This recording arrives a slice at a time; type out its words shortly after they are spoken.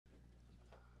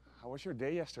How was your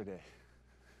day yesterday?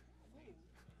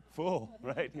 Full,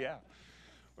 right? Yeah.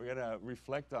 We're going to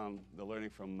reflect on the learning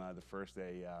from the first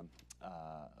day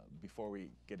before we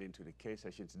get into the case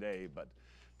session today. But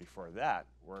before that,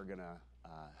 we're going to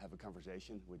have a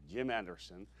conversation with Jim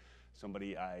Anderson,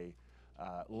 somebody I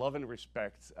love and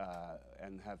respect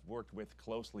and have worked with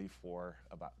closely for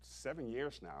about 7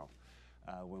 years now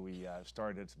when we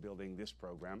started building this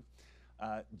program.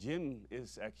 Jim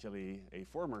is actually a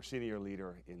former senior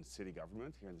leader in city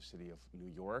government here in the city of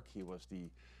New York. He was the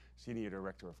senior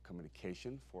director of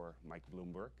communication for Mike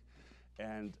Bloomberg.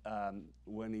 And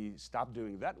when he stopped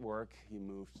doing that work, he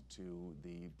moved to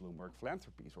the Bloomberg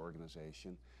Philanthropies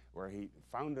organization, where he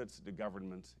founded the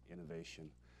government innovation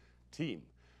team.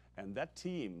 And that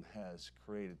team has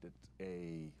created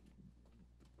a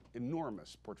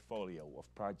enormous portfolio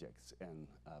of projects and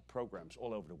programs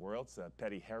all over the world.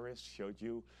 Patty Harris showed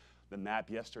you the map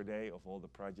yesterday of all the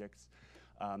projects.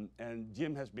 And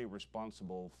Jim has been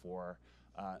responsible for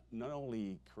not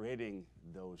only creating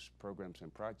those programs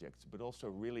and projects, but also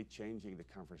really changing the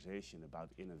conversation about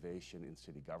innovation in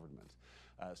city government.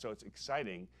 So it's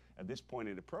exciting at this point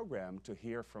in the program to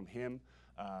hear from him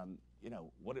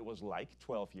what it was like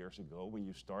 12 years ago when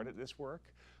you started this work,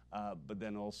 but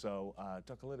then also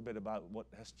talk a little bit about what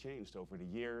has changed over the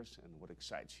years and what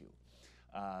excites you.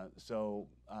 So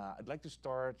I'd like to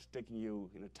start taking you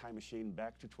in a time machine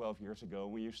back to 12 years ago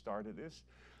when you started this.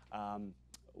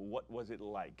 What was it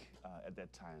like at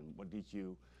that time? What did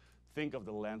you think of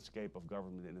the landscape of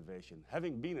government innovation,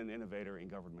 having been an innovator in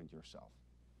government yourself?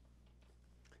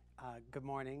 Good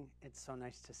morning. It's so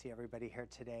nice to see everybody here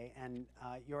today. And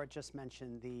Jorrit just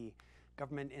mentioned the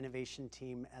government innovation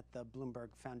team at the Bloomberg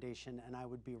Foundation, and I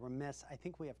would be remiss. I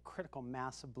think we have critical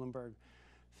mass of Bloomberg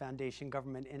Foundation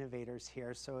government innovators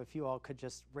here. So if you all could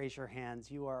just raise your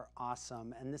hands, you are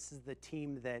awesome. And this is the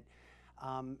team that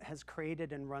has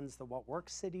created and runs the What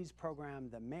Works Cities program,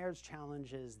 the Mayor's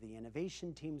Challenges, the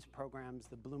Innovation Teams programs,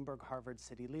 the Bloomberg Harvard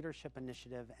City Leadership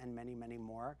Initiative, and many, many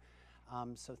more.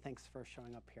 So thanks for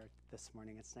showing up here this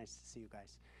morning. It's nice to see you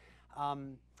guys.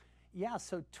 Yeah,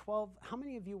 so how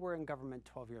many of you were in government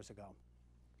 12 years ago?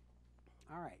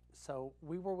 All right, so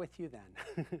we were with you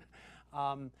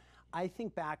then. I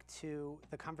think back to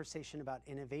the conversation about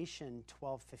innovation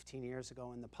 12, 15 years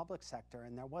ago in the public sector,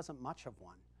 and there wasn't much of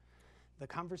one. The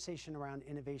conversation around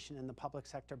innovation in the public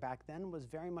sector back then was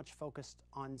very much focused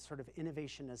on sort of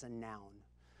innovation as a noun,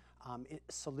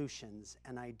 solutions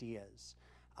and ideas.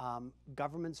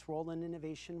 Government's role in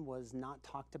innovation was not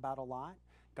talked about a lot.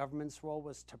 Government's role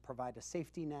was to provide a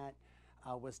safety net,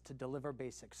 was to deliver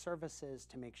basic services,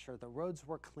 to make sure the roads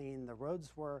were clean,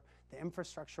 the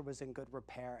infrastructure was in good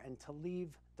repair, and to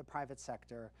leave the private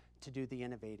sector to do the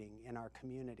innovating in our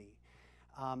community.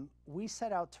 We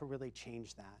set out to really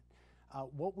change that.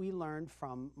 What we learned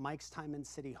from Mike's time in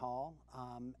City Hall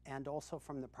and also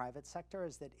from the private sector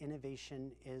is that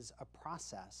innovation is a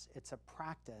process. It's a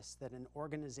practice that an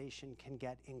organization can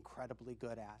get incredibly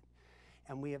good at.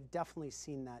 And we have definitely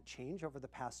seen that change over the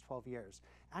past 12 years.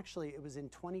 Actually, it was in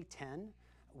 2010,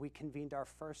 we convened our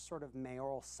first sort of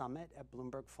mayoral summit at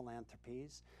Bloomberg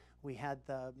Philanthropies. We had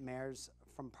the mayors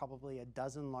from probably a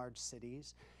dozen large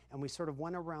cities, and we sort of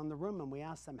went around the room and we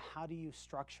asked them, how do you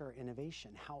structure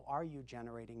innovation? How are you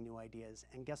generating new ideas?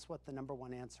 And guess what the number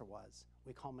one answer was?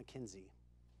 We call McKinsey.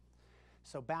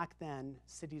 So back then,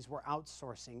 cities were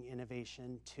outsourcing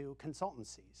innovation to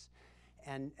consultancies.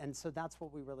 And so that's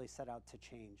what we really set out to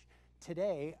change.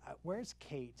 Today, where's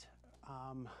Kate?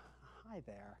 Hi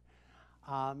there.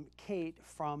 Kate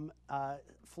from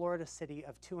Florida City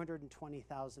of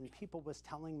 220,000 people was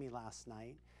telling me last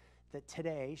night that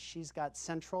today she's got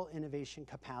central innovation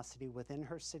capacity within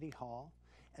her city hall,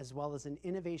 as well as an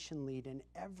innovation lead in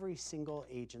every single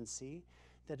agency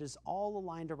that is all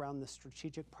aligned around the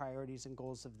strategic priorities and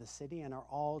goals of the city and are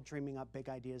all dreaming up big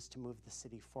ideas to move the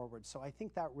city forward. So I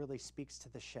think that really speaks to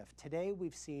the shift. Today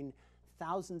we've seen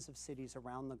thousands of cities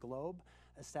around the globe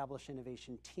establish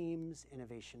innovation teams,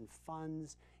 innovation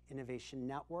funds, innovation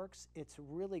networks. It's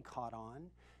really caught on.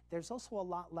 There's also a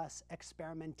lot less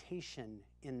experimentation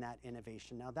in that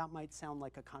innovation. Now that might sound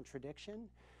like a contradiction,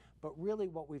 but really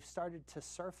what we've started to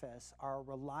surface are a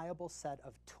reliable set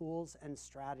of tools and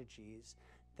strategies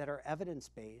that are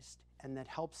evidence-based and that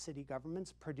help city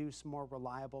governments produce more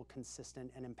reliable,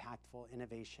 consistent, and impactful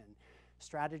innovation.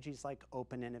 Strategies like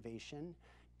open innovation,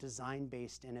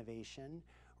 design-based innovation,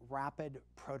 rapid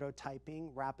prototyping,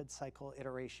 rapid cycle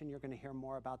iteration. You're going to hear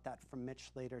more about that from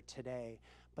Mitch later today.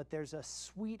 But there's a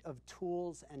suite of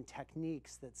tools and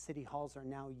techniques that city halls are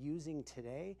now using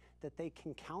today that they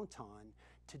can count on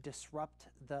to disrupt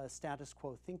the status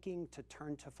quo thinking, to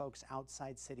turn to folks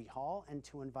outside City Hall, and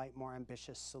to invite more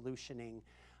ambitious solutioning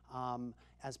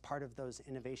as part of those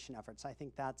innovation efforts. I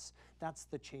think that's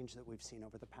the change that we've seen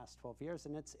over the past 12 years,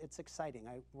 and it's exciting.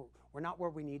 We're not where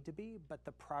we need to be, but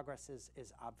the progress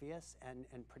is obvious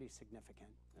and pretty significant.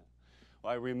 Yeah.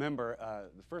 Well, I remember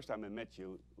the first time I met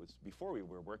you was before we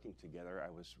were working together. I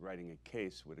was writing a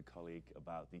case with a colleague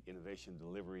about the innovation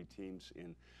delivery teams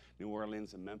in New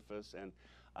Orleans and Memphis, and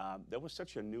that was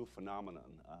such a new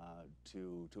phenomenon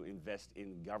to invest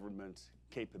in government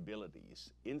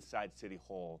capabilities inside City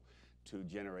Hall to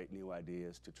generate new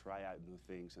ideas, to try out new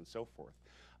things, and so forth.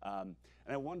 And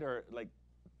I wonder, like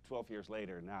 12 years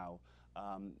later now,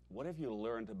 what have you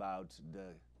learned about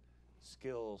the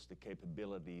skills, the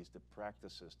capabilities, the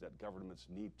practices that governments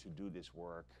need to do this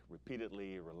work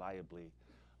repeatedly, reliably,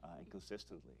 and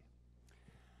consistently?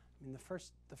 I mean,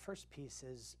 the first piece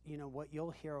is, what you'll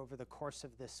hear over the course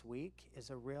of this week is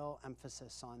a real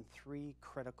emphasis on three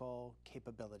critical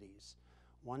capabilities.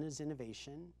 One is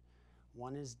innovation,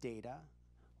 one is data,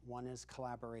 one is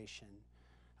collaboration.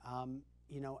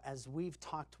 As we've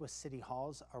talked with city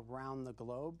halls around the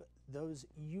globe, those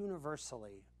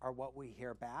universally are what we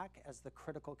hear back as the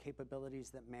critical capabilities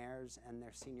that mayors and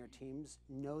their senior teams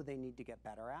know they need to get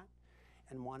better at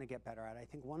and want to get better at. I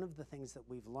think one of the things that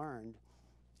we've learned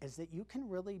is that you can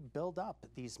really build up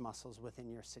these muscles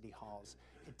within your city halls.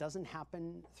 It doesn't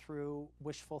happen through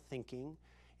wishful thinking.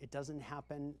 It doesn't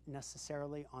happen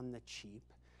necessarily on the cheap,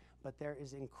 but there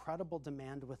is incredible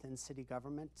demand within city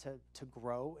government to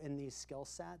grow in these skill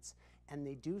sets, and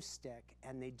they do stick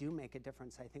and they do make a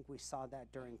difference. I think we saw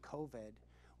that during COVID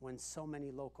when so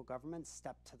many local governments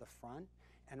stepped to the front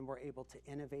and were able to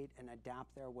innovate and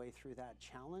adapt their way through that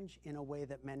challenge in a way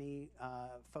that many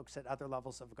folks at other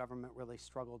levels of government really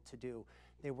struggled to do.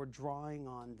 They were drawing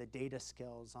on the data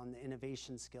skills, on the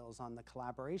innovation skills, on the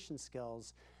collaboration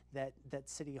skills that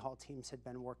City Hall teams had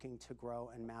been working to grow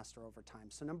and master over time.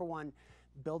 So number one,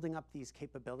 building up these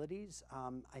capabilities,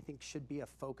 I think should be a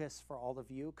focus for all of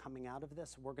you coming out of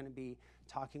this. We're going to be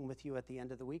talking with you at the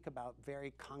end of the week about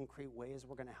very concrete ways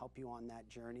we're going to help you on that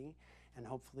journey, and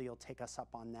hopefully you'll take us up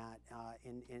on that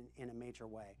in a major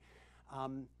way.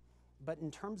 But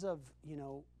in terms of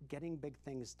getting big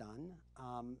things done,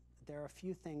 there are a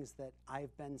few things that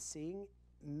I've been seeing,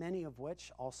 many of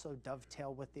which also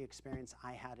dovetail with the experience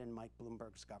I had in Mike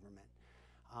Bloomberg's government.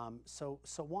 So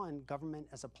one, government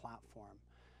as a platform.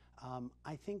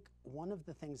 I think one of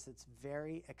the things that's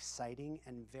very exciting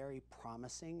and very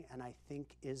promising, and I think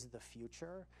is the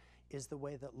future, is the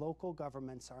way that local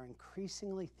governments are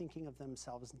increasingly thinking of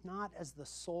themselves not as the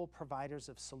sole providers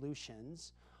of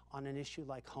solutions on an issue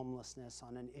like homelessness,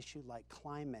 on an issue like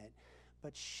climate,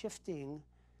 but shifting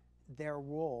their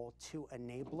role to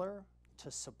enabler,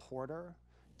 to supporter,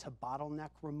 to bottleneck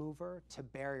remover, to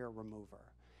barrier remover,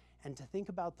 and to think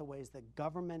about the ways that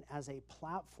government as a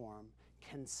platform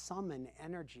can summon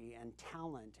energy and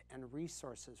talent and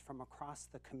resources from across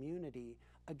the community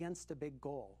against a big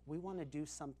goal. We want to do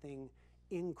something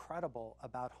incredible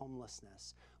about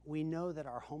homelessness. We know that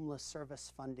our homeless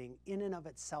service funding in and of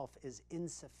itself is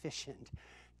insufficient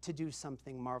to do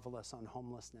something marvelous on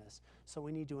homelessness. So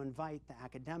we need to invite the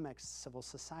academics, civil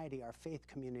society, our faith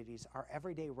communities, our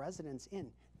everyday residents in.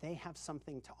 They have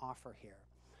something to offer here.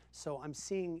 So I'm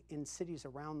seeing in cities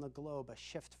around the globe a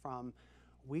shift from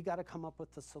we got to come up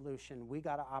with the solution, we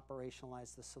got to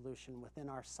operationalize the solution within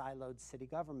our siloed city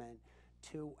government,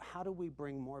 to how do we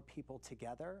bring more people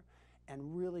together and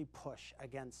really push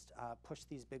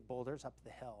these big boulders up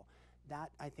the hill. That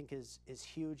I think is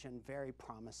huge and very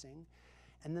promising.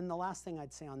 And then the last thing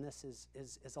I'd say on this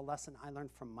is a lesson I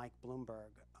learned from Mike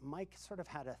Bloomberg. Mike sort of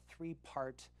had a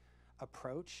three-part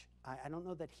approach. I don't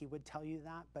know that he would tell you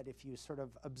that, but if you sort of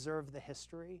observe the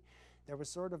history, there was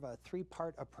sort of a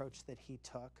three-part approach that he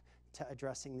took to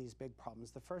addressing these big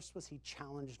problems. The first was he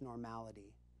challenged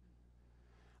normality.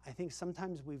 I think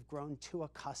sometimes we've grown too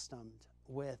accustomed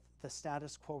with the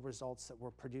status quo results that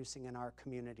we're producing in our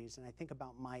communities. And I think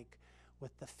about Mike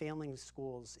with the failing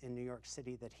schools in New York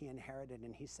City that he inherited,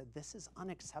 and he said, this is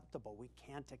unacceptable, we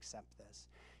can't accept this.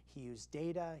 He used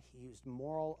data, he used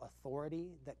moral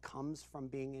authority that comes from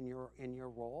being in your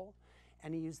role,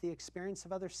 and he used the experience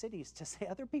of other cities to say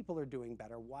other people are doing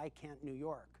better, why can't New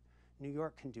York? New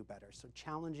York can do better, so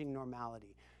challenging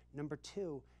normality. Number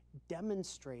two,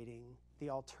 demonstrating the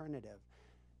alternative.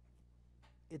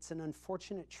 It's an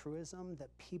unfortunate truism that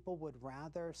people would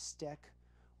rather stick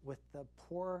with the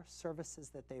poor services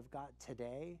that they've got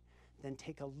today than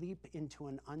take a leap into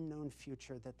an unknown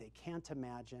future that they can't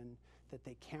imagine, that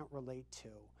they can't relate to.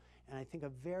 And I think a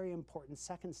very important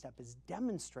second step is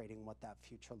demonstrating what that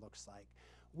future looks like.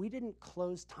 We didn't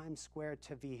close Times Square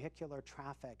to vehicular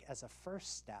traffic as a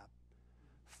first step.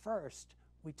 First,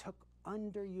 we took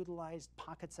underutilized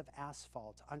pockets of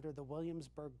asphalt under the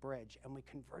Williamsburg Bridge and we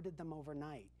converted them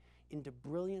overnight into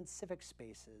brilliant civic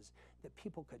spaces that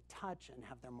people could touch and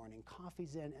have their morning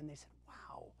coffees in. And they said,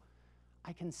 wow,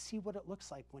 I can see what it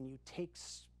looks like when you take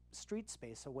street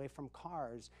space away from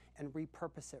cars and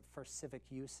repurpose it for civic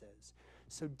uses.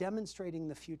 So demonstrating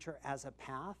the future as a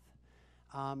path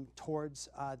towards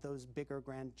those bigger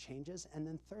grand changes. And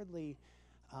then thirdly,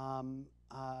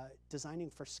 designing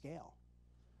for scale.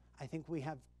 I think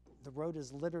the road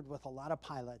is littered with a lot of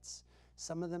pilots.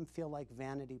 Some of them feel like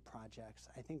vanity projects.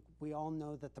 I think we all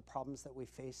know that the problems that we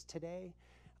face today,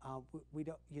 we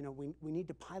need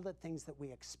to pilot things that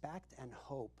we expect and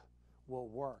hope will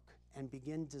work and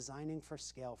begin designing for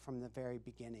scale from the very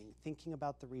beginning, thinking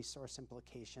about the resource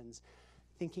implications,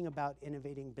 thinking about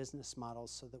innovating business models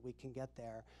so that we can get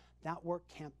there. That work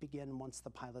can't begin once the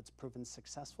pilot's proven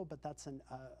successful, but that's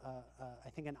I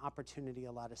think an opportunity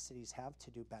a lot of cities have to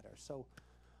do better. So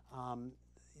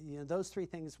those three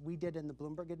things we did in the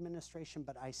Bloomberg administration,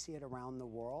 but I see it around the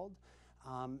world.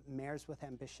 Mayors with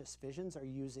ambitious visions are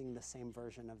using the same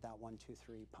version of that 1, 2,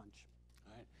 3 punch.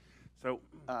 All right. So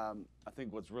I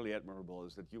think what's really admirable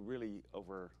is that you really,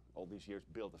 over all these years,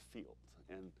 built a field.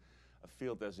 And a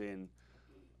field as in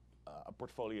a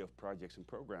portfolio of projects and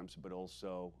programs, but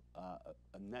also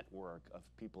a network of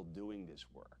people doing this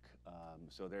work.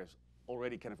 So there's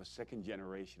already kind of a second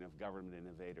generation of government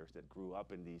innovators that grew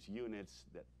up in these units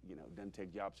that then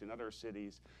take jobs in other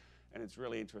cities. And it's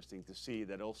really interesting to see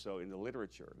that also in the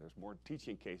literature, there's more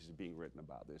teaching cases being written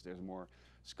about this. There's more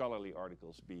scholarly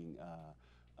articles being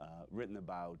written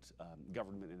about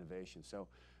government innovation. So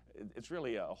it's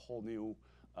really a whole new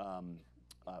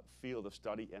field of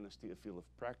study and a field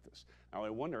of practice. Now I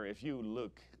wonder, if you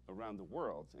look around the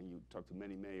world and you talk to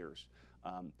many mayors,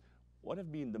 what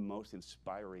have been the most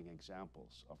inspiring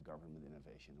examples of government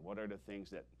innovation? What are the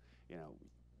things that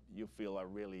you feel are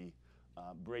really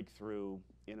breakthrough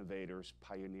innovators,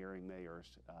 pioneering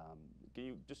mayors? Can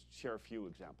you just share a few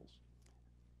examples?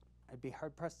 I'd be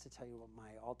hard-pressed to tell you what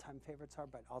my all-time favorites are,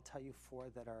 but I'll tell you 4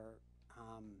 that are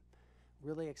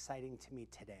really exciting to me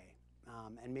today,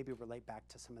 and maybe relate back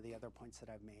to some of the other points that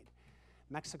I've made.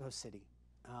 Mexico City.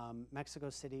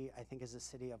 Mexico City, I think, is a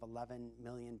city of 11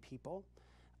 million people.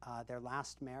 Their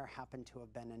last mayor happened to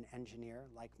have been an engineer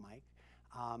like Mike,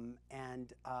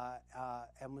 and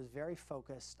was very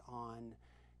focused on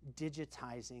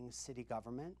digitizing city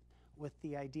government with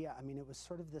the idea, it was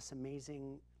sort of this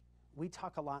amazing, we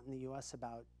talk a lot in the US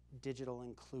about digital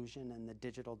inclusion and the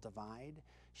digital divide.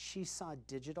 She saw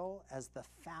digital as the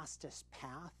fastest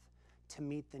path to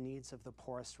meet the needs of the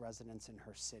poorest residents in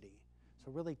her city.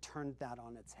 So really turned that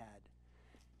on its head.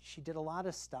 She did a lot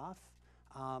of stuff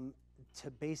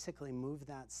to basically move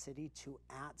that city to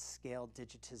at-scale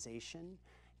digitization,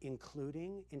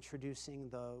 including introducing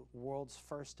the world's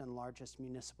first and largest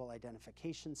municipal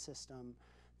identification system,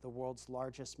 the world's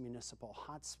largest municipal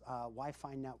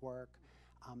Wi-Fi network.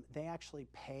 They actually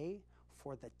pay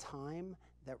for the time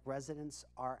that residents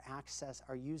are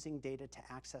using data to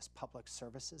access public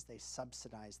services. They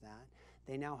subsidize that.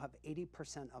 They now have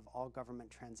 80% of all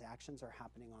government transactions are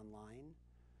happening online,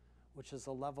 which is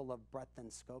a level of breadth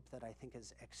and scope that I think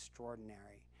is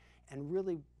extraordinary. And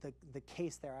really the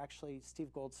case there, actually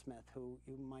Steve Goldsmith, who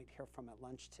you might hear from at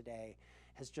lunch today,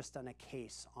 has just done a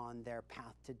case on their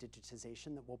path to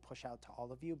digitization that we'll push out to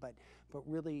all of you, but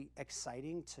really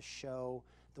exciting to show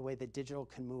the way that digital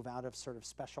can move out of sort of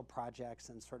special projects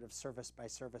and sort of service by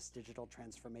service digital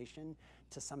transformation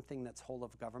to something that's whole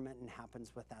of government and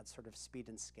happens with that sort of speed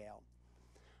and scale.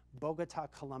 Bogota,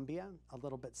 Colombia, a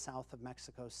little bit south of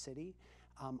Mexico City,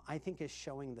 I think is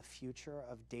showing the future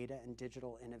of data and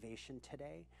digital innovation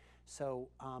today. So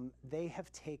they have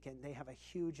a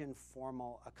huge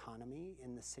informal economy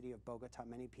in the city of Bogota,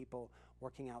 many people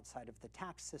working outside of the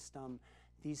tax system.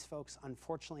 These folks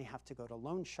unfortunately have to go to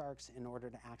loan sharks in order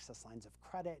to access lines of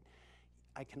credit.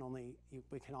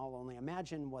 We can all only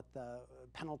imagine what the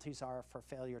penalties are for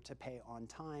failure to pay on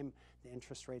time. The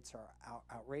interest rates are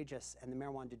outrageous, and the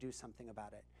mayor wanted to do something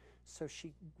about it. So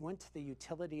she went to the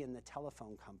utility and the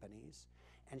telephone companies,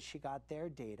 and she got their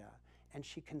data, and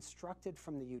she constructed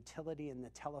from the utility and the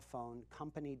telephone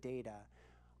company data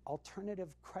alternative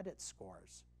credit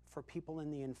scores for people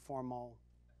in the informal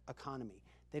economy.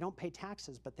 They don't pay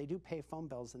taxes, but they do pay phone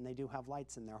bills and they do have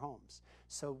lights in their homes.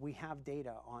 So we have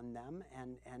data on them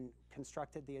and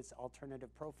constructed these alternative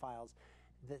profiles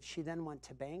that she then went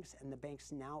to banks, and the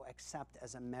banks now accept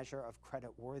as a measure of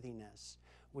credit worthiness,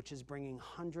 which is bringing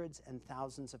hundreds and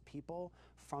thousands of people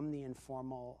from the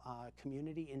informal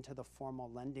community into the formal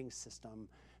lending system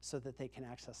so that they can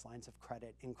access lines of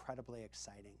credit. Incredibly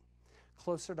exciting.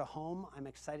 Closer to home, I'm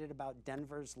excited about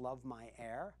Denver's Love My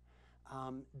Air.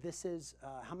 This is,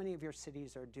 how many of your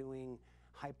cities are doing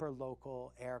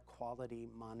hyper-local air quality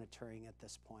monitoring at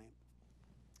this point?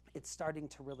 It's starting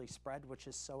to really spread, which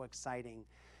is so exciting.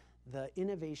 The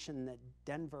innovation that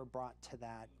Denver brought to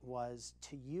that was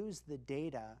to use the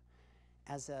data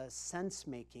as a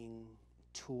sense-making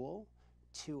tool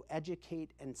to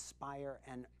educate, inspire,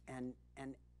 and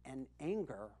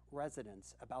anger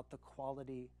residents about the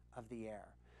quality of the air.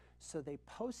 So they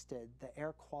posted the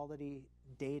air quality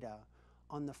data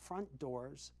on the front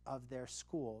doors of their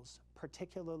schools,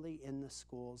 particularly in the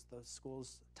schools, those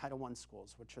schools, Title I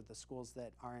schools, which are the schools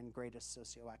that are in greatest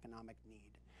socioeconomic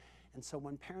need. And so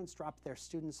when parents drop their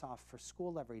students off for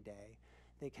school every day,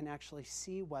 they can actually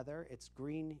see whether it's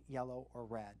green, yellow, or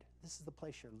red. This is the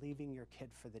place you're leaving your kid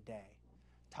for the day.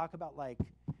 Talk about like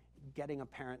getting a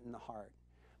parent in the heart.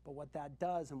 But what that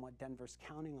does, and what Denver's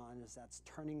counting on, is that's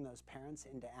turning those parents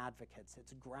into advocates.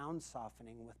 It's ground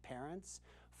softening with parents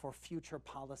for future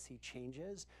policy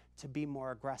changes to be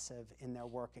more aggressive in their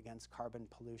work against carbon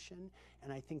pollution.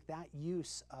 And I think that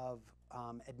use of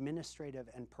administrative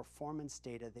and performance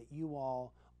data that you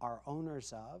all are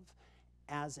owners of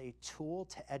as a tool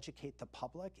to educate the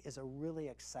public is a really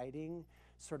exciting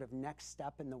sort of next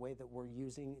step in the way that we're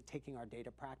taking our data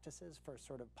practices for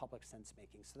sort of public sense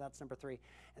making. So that's number 3.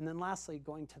 And then lastly,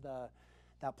 going to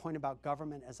that point about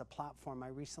government as a platform, I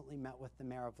recently met with the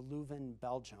mayor of Leuven,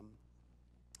 Belgium.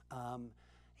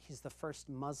 He's the first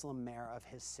Muslim mayor of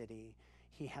his city.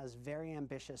 He has very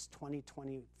ambitious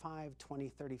 2025,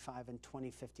 2035, and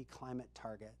 2050 climate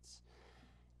targets.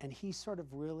 And he sort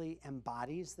of really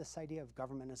embodies this idea of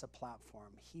government as a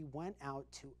platform. He went out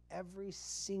to every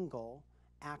single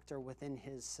actor within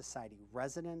his society,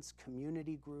 residents,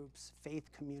 community groups,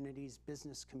 faith communities,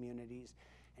 business communities,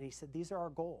 and he said, these are our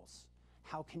goals.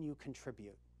 How can you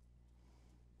contribute?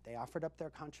 They offered up their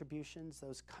contributions.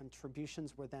 Those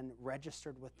contributions were then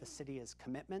registered with the city as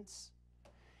commitments,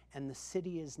 and the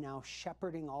city is now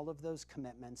shepherding all of those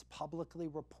commitments, publicly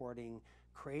reporting,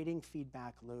 creating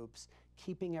feedback loops,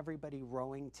 keeping everybody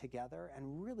rowing together,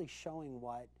 and really showing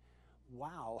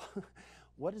wow,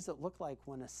 what does it look like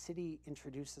when a city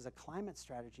introduces a climate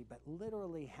strategy but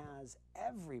literally has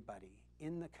everybody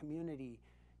in the community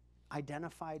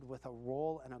identified with a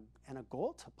role and a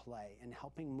goal to play in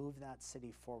helping move that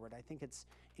city forward. I think it's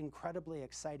incredibly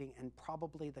exciting and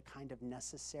probably the kind of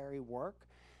necessary work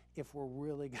if we're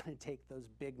really going to take those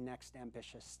big next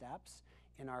ambitious steps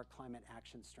in our climate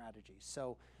action strategy.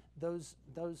 So those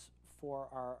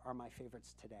 4 are my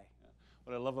favorites today. Yeah.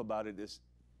 What I love about it is,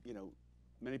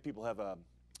 many people have a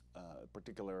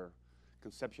particular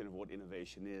conception of what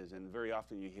innovation is, and very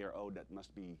often you hear, oh, that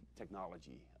must be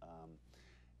technology.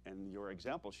 And your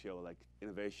examples show like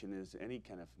innovation is any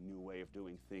kind of new way of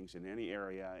doing things in any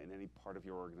area, in any part of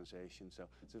your organization. So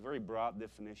it's a very broad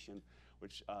definition,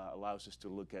 which allows us to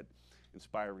look at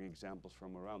inspiring examples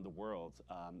from around the world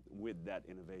with that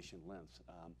innovation lens.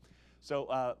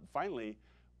 So finally,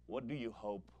 what do you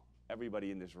hope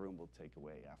everybody in this room will take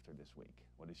away after this week?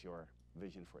 What is your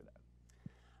vision for that?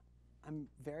 I'm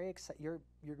very excited. You're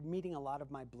meeting a lot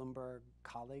of my Bloomberg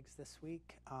colleagues this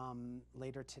week.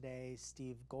 Later today,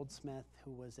 Steve Goldsmith,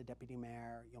 who was a deputy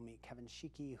mayor. You'll meet Kevin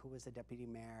Sheekey, who was a deputy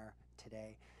mayor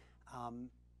today.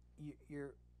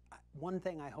 One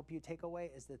thing I hope you take away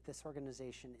is that this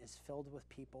organization is filled with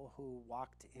people who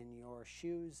walked in your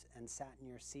shoes and sat in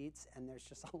your seats, and there's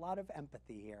just a lot of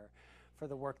empathy here for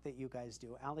the work that you guys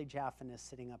do. Ali Jaffin is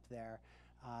sitting up there.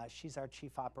 She's our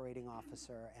chief operating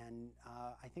officer, and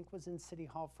I think was in City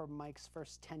Hall for Mike's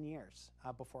first 10 years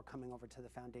before coming over to the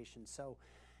foundation. So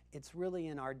it's really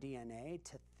in our DNA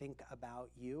to think about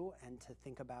you and to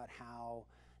think about how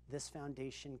this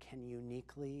foundation can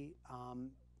uniquely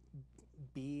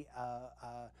be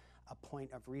a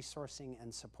point of resourcing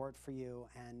and support for you,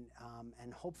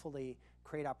 and hopefully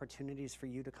create opportunities for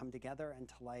you to come together and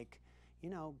to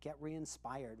get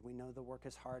re-inspired. We know the work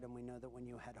is hard, and we know that when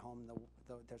you head home,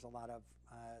 there's a lot of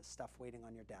stuff waiting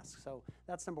on your desk. So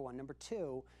that's number 1. Number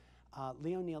 2,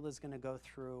 Lee O'Neill is going to go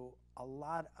through a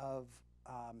lot of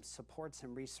supports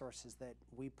and resources that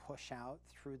we push out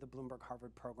through the Bloomberg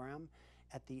Harvard program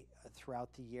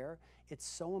throughout the year. It's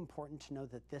so important to know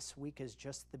that this week is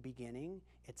just the beginning.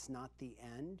 It's not the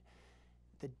end.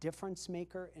 The difference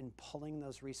maker in pulling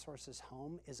those resources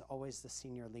home is always the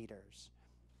senior leaders.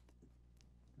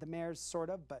 The mayors, sort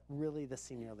of, but really the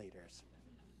senior leaders.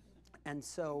 And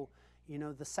so, you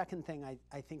know, the second thing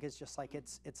I think is just like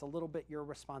it's a little bit your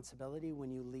responsibility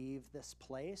when you leave this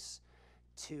place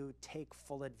to take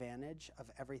full advantage of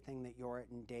everything that Jorrit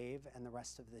and Dave and the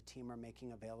rest of the team are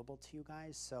making available to you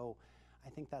guys. So I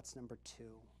think that's number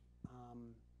two.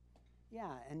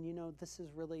 Yeah, and you know, this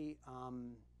is really,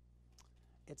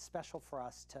 it's special for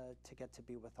us to get to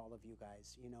be with all of you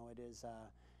guys. You know, it is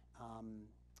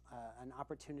an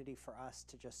opportunity for us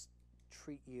to just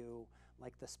treat you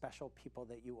like the special people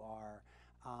that you are,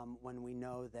 when we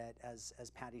know that, as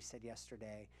Patty said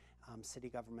yesterday, city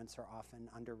governments are often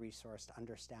under-resourced,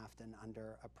 understaffed, and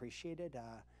underappreciated.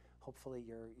 Hopefully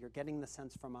you're getting the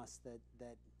sense from us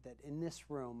that in this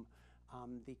room,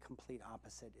 the complete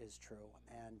opposite is true,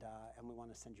 and we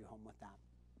want to send you home with that.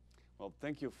 Well,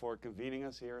 thank you for convening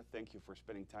us here. Thank you for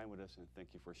spending time with us, and thank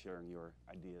you for sharing your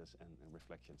ideas and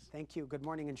reflections. Thank you. Good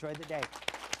morning. Enjoy the day.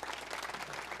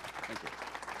 Thank you.